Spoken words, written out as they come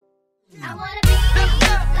am.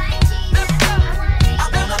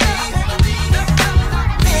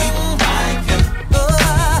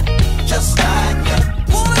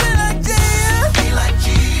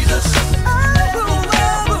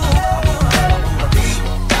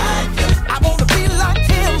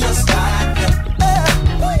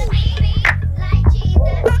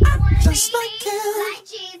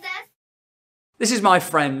 This is my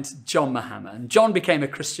friend, John Mahama. And John became a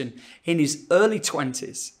Christian in his early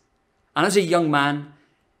 20s. And as a young man,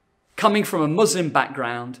 coming from a Muslim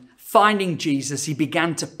background, finding Jesus, he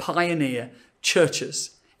began to pioneer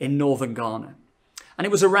churches in northern Ghana. And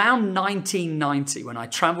it was around 1990 when I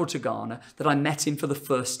traveled to Ghana that I met him for the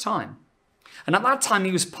first time. And at that time,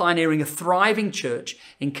 he was pioneering a thriving church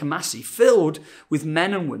in Kumasi, filled with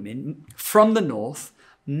men and women from the north,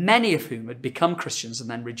 many of whom had become Christians and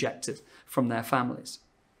then rejected from their families.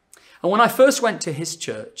 And when I first went to his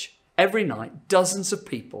church, every night, dozens of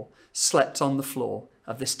people slept on the floor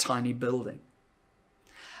of this tiny building.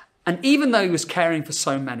 And even though he was caring for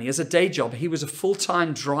so many, as a day job, he was a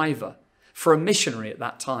full-time driver for a missionary at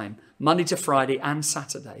that time, Monday to Friday and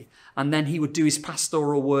Saturday. And then he would do his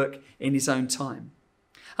pastoral work in his own time.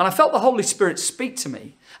 And I felt the Holy Spirit speak to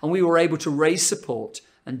me, and we were able to raise support,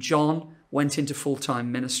 and John went into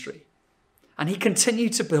full-time ministry. And he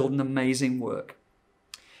continued to build an amazing work.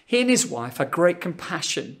 He and his wife had great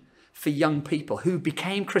compassion for young people who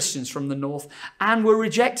became Christians from the north and were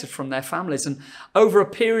rejected from their families. And over a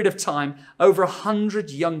period of time, over 100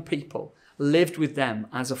 young people lived with them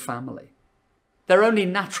as a family. Their only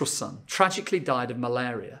natural son tragically died of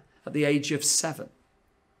malaria at the age of 7.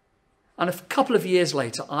 And a couple of years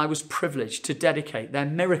later, I was privileged to dedicate their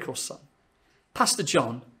miracle son. Pastor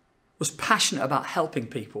John was passionate about helping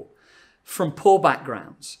people from poor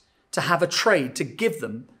backgrounds to have a trade to give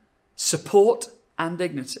them support and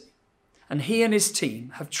dignity. And he and his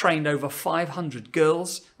team have trained over 500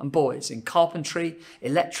 girls and boys in carpentry,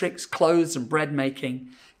 electrics, clothes and bread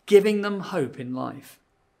making, giving them hope in life.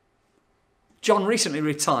 John recently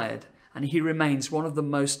retired, and he remains one of the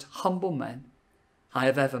most humble men I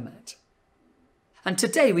have ever met. And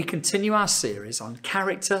today we continue our series on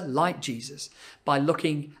character like Jesus by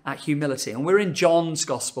looking at humility. And we're in John's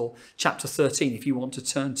Gospel, chapter 13, if you want to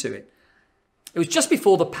turn to it. It was just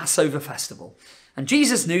before the Passover festival, and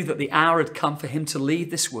Jesus knew that the hour had come for him to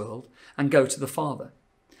leave this world and go to the Father.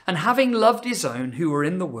 And having loved his own who were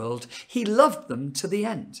in the world, he loved them to the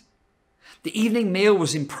end. The evening meal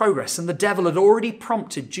was in progress, and the devil had already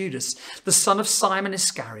prompted Judas, the son of Simon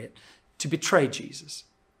Iscariot, to betray Jesus.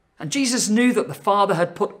 And Jesus knew that the Father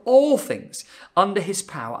had put all things under his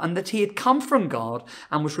power and that he had come from God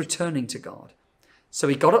and was returning to God. So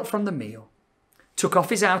he got up from the meal, took off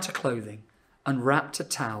his outer clothing and wrapped a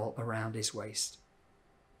towel around his waist.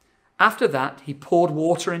 After that, he poured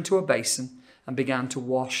water into a basin and began to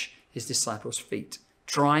wash his disciples' feet,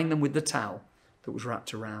 drying them with the towel that was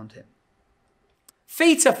wrapped around him.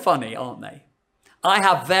 Feet are funny, aren't they? I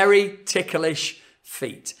have very ticklish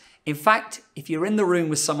feet. In fact, if you're in the room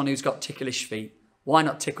with someone who's got ticklish feet, why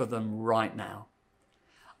not tickle them right now?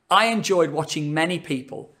 I enjoyed watching many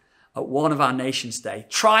people at one of our Nations Day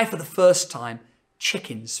try for the first time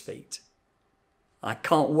chicken's feet. I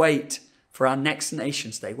can't wait for our next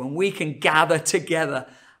Nations Day when we can gather together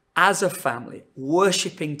as a family,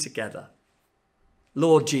 worshipping together.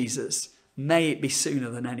 Lord Jesus, may it be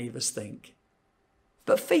sooner than any of us think.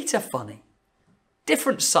 But feet are funny.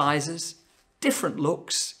 Different sizes, different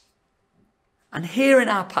looks. And here in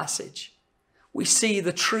our passage, we see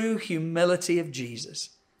the true humility of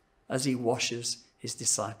Jesus as he washes his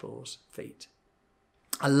disciples' feet.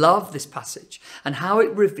 I love this passage and how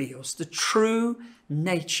it reveals the true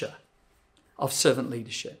nature of servant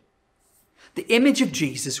leadership. The image of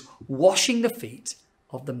Jesus washing the feet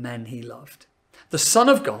of the men he loved. The Son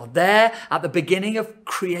of God there at the beginning of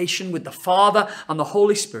creation with the Father and the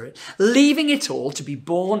Holy Spirit, leaving it all to be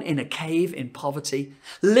born in a cave in poverty,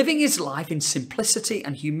 living his life in simplicity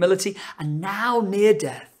and humility, and now near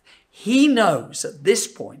death. He knows at this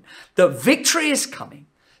point that victory is coming,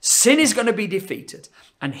 sin is going to be defeated,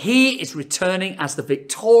 and he is returning as the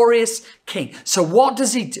victorious king. So what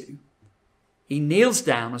does he do? He kneels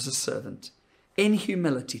down as a servant in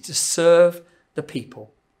humility to serve the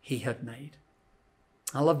people he had made.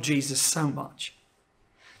 I love Jesus so much.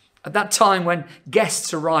 At that time when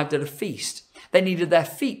guests arrived at a feast, they needed their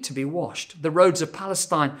feet to be washed. The roads of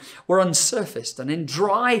Palestine were unsurfaced, and in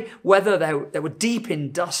dry weather they were deep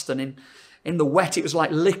in dust, and in the wet it was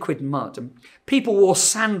like liquid mud. And people wore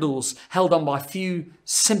sandals held on by a few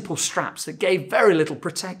simple straps that gave very little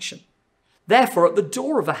protection. Therefore, at the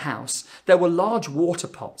door of a house, there were large water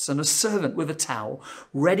pots and a servant with a towel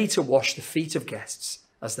ready to wash the feet of guests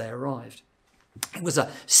as they arrived. It was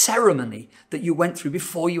a ceremony that you went through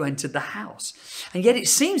before you entered the house. And yet it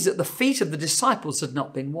seems that the feet of the disciples had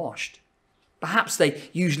not been washed. Perhaps they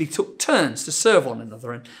usually took turns to serve one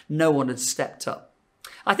another and no one had stepped up.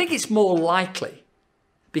 I think it's more likely,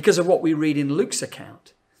 because of what we read in Luke's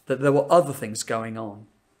account, that there were other things going on.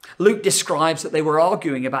 Luke describes that they were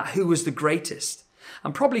arguing about who was the greatest.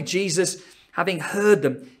 And probably Jesus, having heard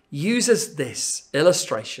them, uses this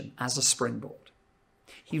illustration as a springboard.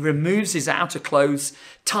 He removes his outer clothes,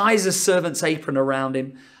 ties a servant's apron around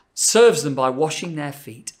him, serves them by washing their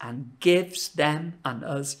feet, and gives them and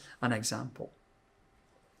us an example.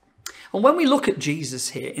 And when we look at Jesus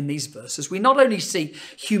here in these verses, we not only see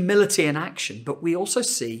humility in action, but we also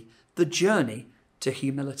see the journey to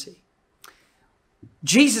humility.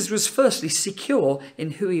 Jesus was firstly secure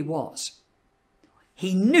in who he was.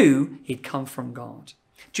 He knew he'd come from God.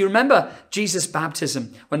 Do you remember Jesus'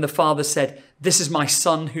 baptism when the Father said, "This is my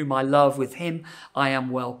Son whom I love, with him I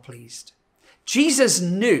am well pleased"? Jesus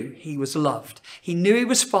knew he was loved. He knew he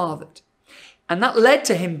was fathered. And that led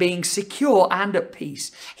to him being secure and at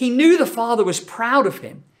peace. He knew the Father was proud of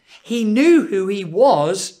him. He knew who he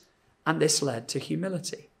was, and this led to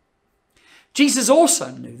humility. Jesus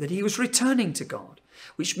also knew that he was returning to God,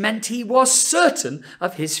 which meant he was certain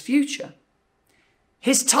of his future.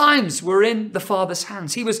 His times were in the Father's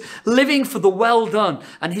hands. He was living for the well done,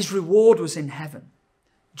 and his reward was in heaven.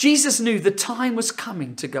 Jesus knew the time was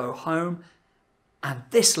coming to go home, and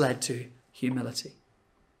this led to humility.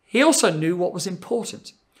 He also knew what was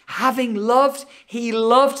important. Having loved, he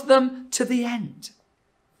loved them to the end,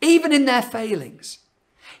 even in their failings.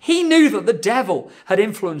 He knew that the devil had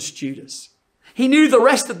influenced Judas. He knew the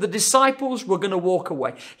rest of the disciples were going to walk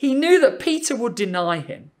away. He knew that Peter would deny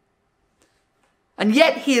him. And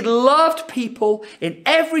yet he had loved people in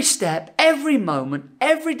every step, every moment,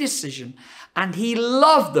 every decision. And he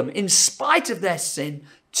loved them in spite of their sin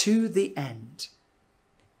to the end.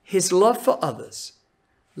 His love for others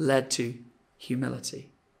led to humility.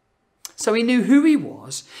 So he knew who he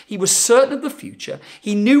was. He was certain of the future.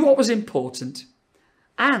 He knew what was important.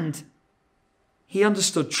 And he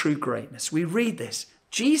understood true greatness. We read this.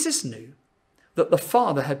 Jesus knew that the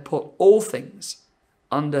Father had put all things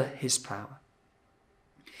under his power.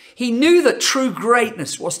 He knew that true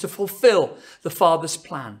greatness was to fulfill the Father's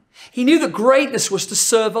plan. He knew that greatness was to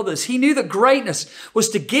serve others. He knew that greatness was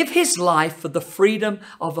to give his life for the freedom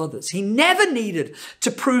of others. He never needed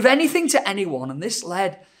to prove anything to anyone, and this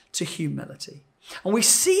led to humility. And we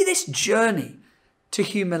see this journey to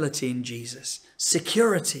humility in Jesus.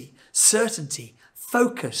 Security, certainty,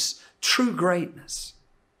 focus, true greatness.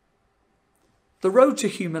 The road to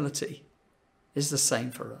humility is the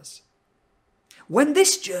same for us. When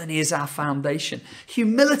this journey is our foundation,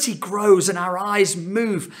 humility grows and our eyes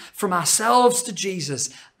move from ourselves to Jesus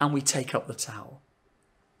and we take up the towel.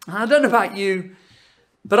 And I don't know about you,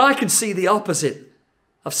 but I can see the opposite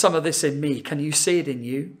of some of this in me. Can you see it in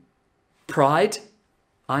you? Pride,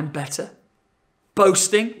 I'm better.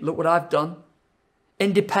 Boasting, look what I've done.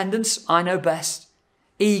 Independence, I know best.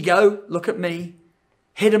 Ego, look at me.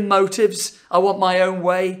 Hidden motives, I want my own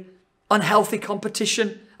way. Unhealthy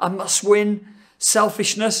competition, I must win.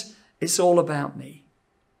 Selfishness, it's all about me.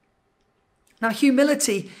 Now,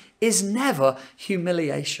 humility is never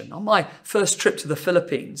humiliation. On my first trip to the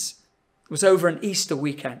Philippines, it was over an Easter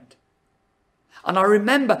weekend. And I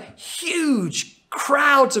remember huge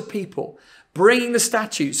crowds of people bringing the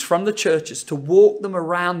statues from the churches to walk them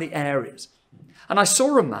around the areas. And I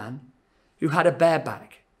saw a man who had a bear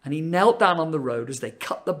back, and he knelt down on the road as they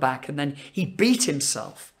cut the back, and then he beat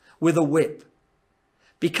himself with a whip.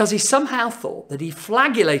 Because he somehow thought that he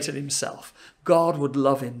flagellated himself, God would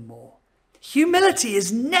love him more. Humility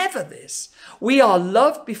is never this. We are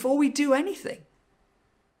loved before we do anything.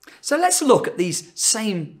 So let's look at these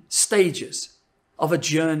same stages of a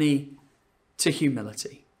journey to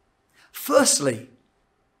humility. Firstly,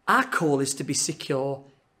 our call is to be secure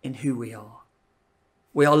in who we are.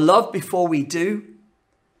 We are loved before we do,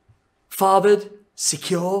 fathered,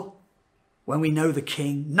 secure, when we know the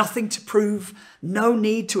King, nothing to prove, no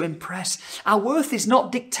need to impress. Our worth is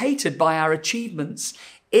not dictated by our achievements.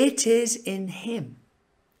 It is in him.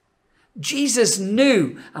 Jesus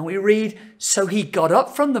knew, and we read, so he got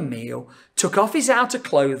up from the meal, took off his outer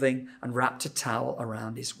clothing and wrapped a towel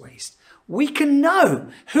around his waist. We can know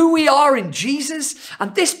who we are in Jesus,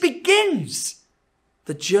 and this begins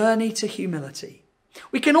the journey to humility.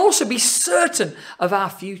 We can also be certain of our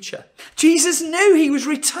future. Jesus knew he was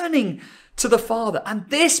returning to the Father, and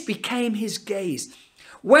this became his gaze.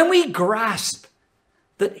 when we grasp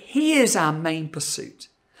that he is our main pursuit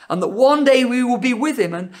and that one day we will be with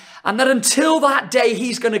him and that until that day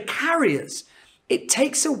he's going to carry us, it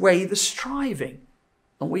takes away the striving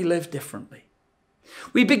and we live differently.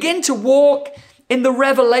 We begin to walk in the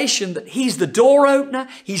revelation that he's the door opener,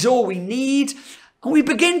 he's all we need, and we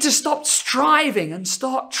begin to stop striving and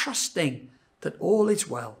start trusting that all is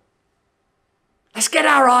well. Let's get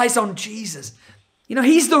our eyes on Jesus. You know,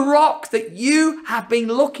 he's the rock that you have been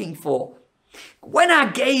looking for. When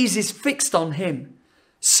our gaze is fixed on him,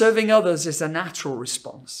 serving others is a natural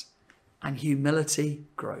response and humility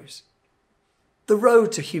grows. The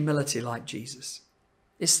road to humility like Jesus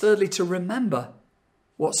is thirdly to remember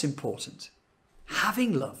what's important.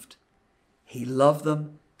 Having loved, he loved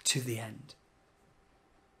them to the end.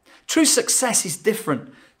 True success is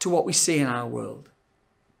different to what we see in our world.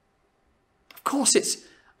 Of course, it's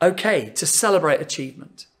okay to celebrate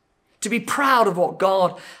achievement, to be proud of what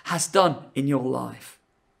God has done in your life.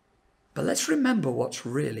 But let's remember what's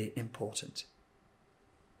really important.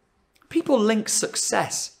 People link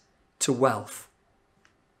success to wealth.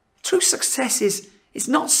 True success is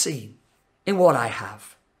not seen in what I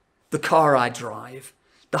have, the car I drive,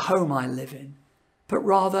 the home I live in, but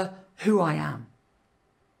rather who I am.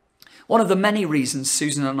 One of the many reasons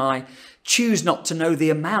Susan and I choose not to know the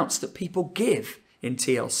amounts that people give in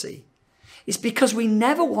TLC is because we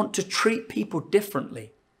never want to treat people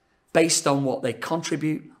differently based on what they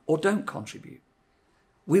contribute or don't contribute.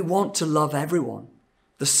 We want to love everyone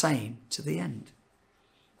the same to the end.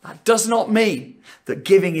 That does not mean that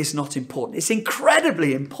giving is not important. It's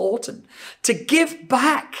incredibly important to give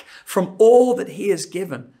back from all that he has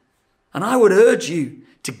given. And I would urge you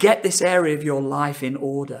to get this area of your life in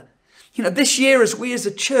order. You know, this year as we as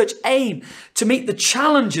a church aim to meet the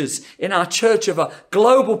challenges in our church of a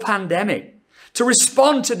global pandemic, to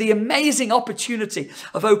respond to the amazing opportunity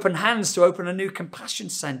of Open Hands to open a new compassion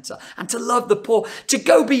centre and to love the poor, to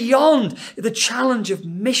go beyond the challenge of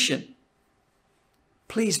mission.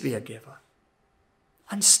 Please be a giver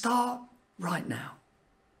and start right now.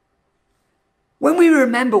 When we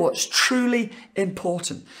remember what's truly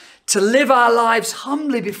important, to live our lives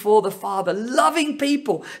humbly before the Father, loving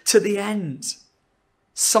people to the end,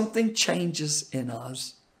 something changes in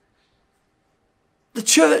us. The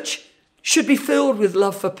church should be filled with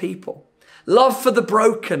love for people, love for the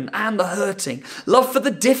broken and the hurting, love for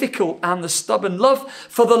the difficult and the stubborn, love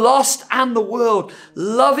for the lost and the world,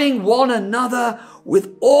 loving one another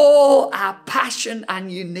with all our passion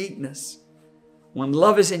and uniqueness. When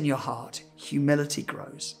love is in your heart, humility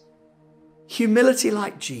grows. Humility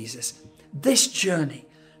like Jesus, this journey,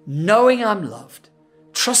 knowing I'm loved,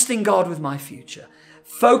 trusting God with my future,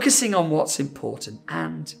 focusing on what's important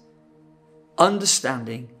and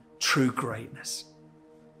understanding true greatness.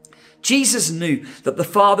 Jesus knew that the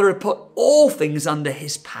Father had put all things under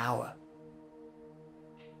his power.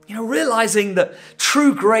 You know, realizing that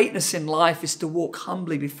true greatness in life is to walk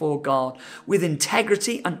humbly before God with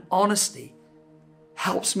integrity and honesty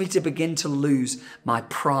helps me to begin to lose my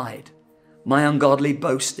pride, my ungodly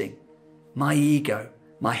boasting, my ego,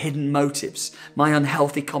 my hidden motives, my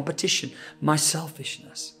unhealthy competition, my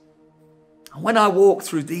selfishness. And when I walk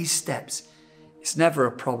through these steps, it's never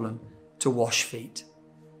a problem to wash feet,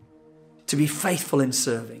 to be faithful in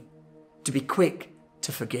serving, to be quick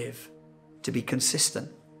to forgive, to be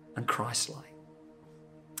consistent and Christ-like.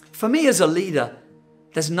 For me as a leader,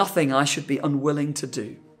 there's nothing I should be unwilling to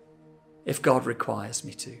do if God requires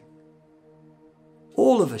me to.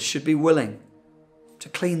 All of us should be willing to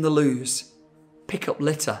clean the loos, pick up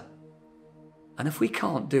litter. And if we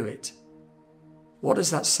can't do it, what does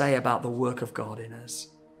that say about the work of God in us?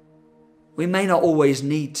 We may not always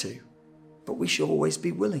need to, but we should always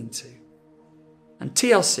be willing to. And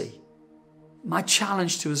TLC, my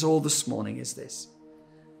challenge to us all this morning is this.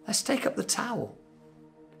 Let's take up the towel.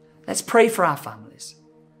 Let's pray for our families,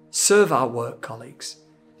 serve our work colleagues,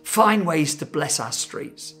 find ways to bless our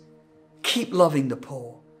streets, keep loving the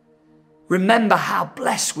poor. Remember how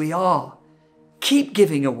blessed we are. Keep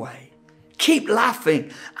giving away. Keep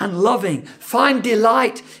laughing and loving. Find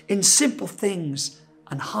delight in simple things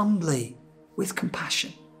and humbly, with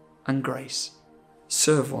compassion and grace,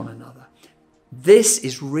 serve one another. This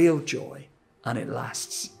is real joy and it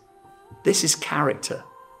lasts. This is character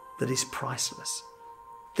that is priceless.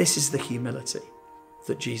 This is the humility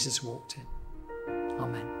that Jesus walked in.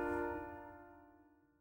 Amen.